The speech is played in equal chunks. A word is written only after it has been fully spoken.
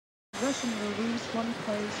Russian will lose one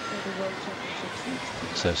place for the World Championships next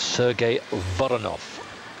year. So Sergei Voronov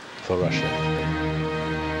for Russia.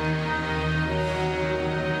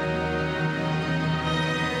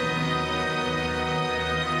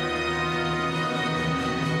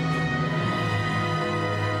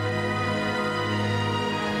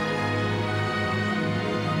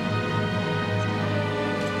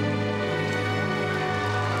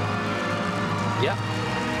 Yeah,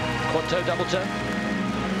 quad toe, double toe.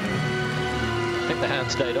 I think the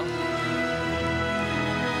hand stayed on.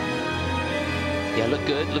 Yeah, looked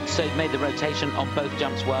good. Looks so made the rotation on both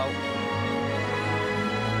jumps well.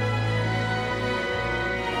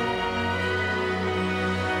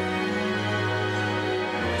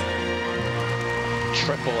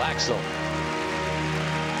 Triple axel.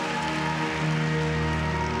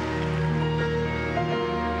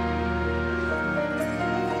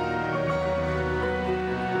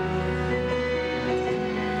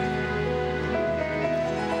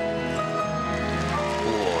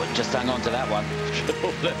 Just hung on to that one.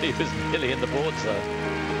 He was nearly in the boards though.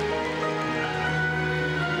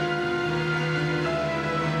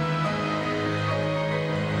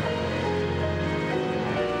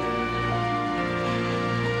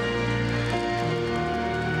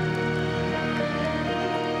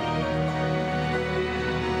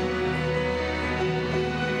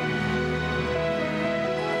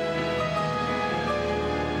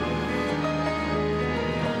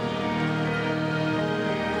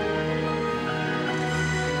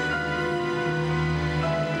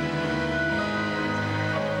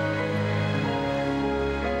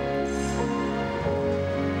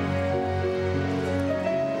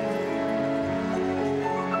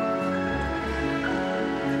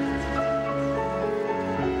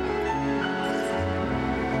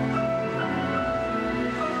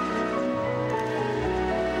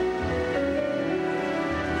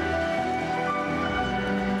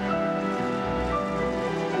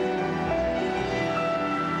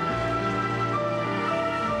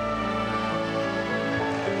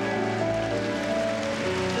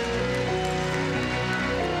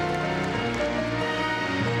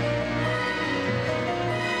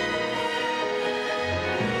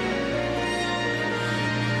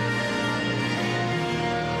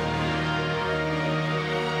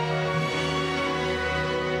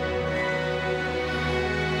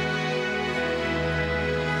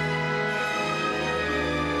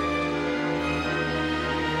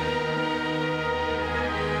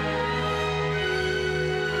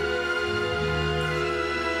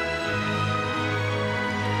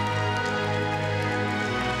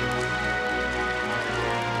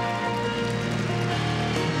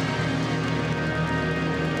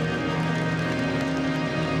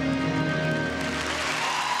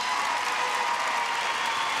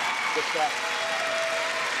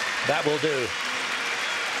 That will do.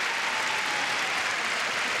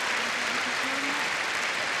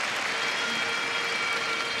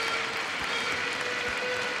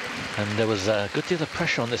 And there was a good deal of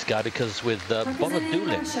pressure on this guy because with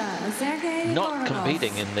Voronov not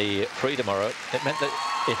competing in the free tomorrow, it meant that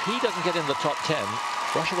if he doesn't get in the top 10,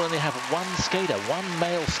 Russia will only have one skater, one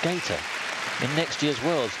male skater in next year's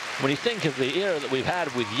Worlds. When you think of the era that we've had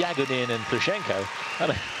with Yagunin and Plushenko, I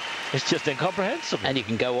mean, it's just incomprehensible. And you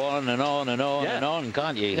can go on and on and on and on,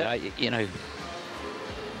 can't you? Yeah. You know,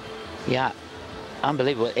 yeah,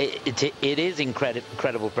 unbelievable. It is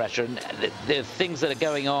incredible pressure. And the things that are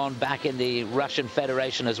going on back in the Russian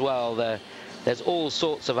Federation as well, there's all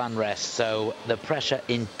sorts of unrest. So the pressure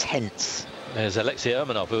intense. There's Alexei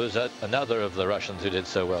Urmanov, who is another of the Russians who did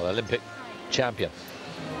so well, Olympic champion.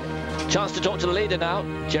 Chance to talk to the leader now.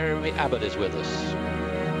 Jeremy Abbott is with us.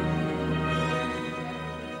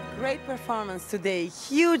 Great performance today.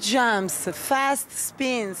 Huge jumps, fast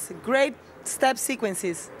spins, great step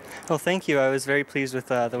sequences. Well, thank you. I was very pleased with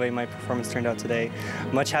the way my performance turned out today.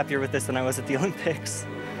 Much happier with this than I was at the Olympics.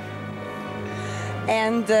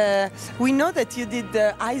 And we know that you did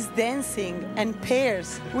ice dancing and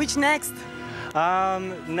pairs. Which next?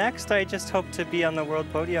 Next, I just hope to be on the world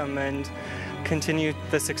podium and continue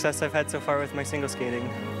the success I've had so far with my single skating.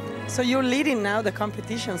 So you're leading now the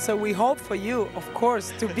competition, so we hope for you, of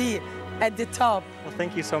course, to be at the top. Well,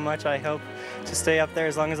 thank you so much. I hope to stay up there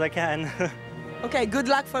as long as I can. Okay, good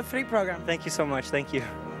luck for free program. Thank you so much. Thank you.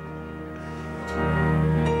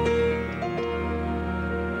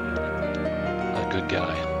 A good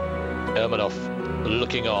guy. Urmanov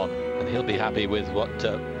looking on, and he'll be happy with what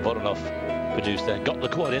Voronov produced there. Got the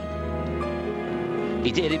quad in.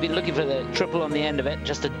 He did. He'd been looking for the triple on the end of it,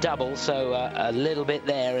 just a double, so a little bit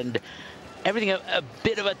there. And everything a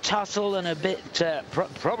bit of a tussle and a bit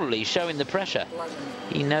probably showing the pressure.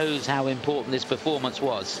 He knows how important this performance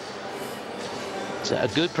was. So a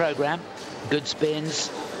good program, good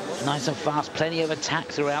spins, nice and fast, plenty of attack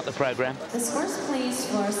throughout the program. The scores, please,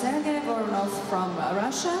 for Sergei Voronov from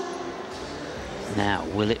Russia. Now,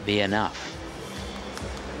 will it be enough?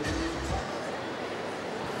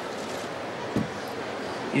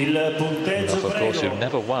 Voronov, of course, who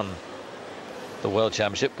never won the World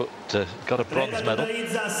Championship, but got a bronze medal.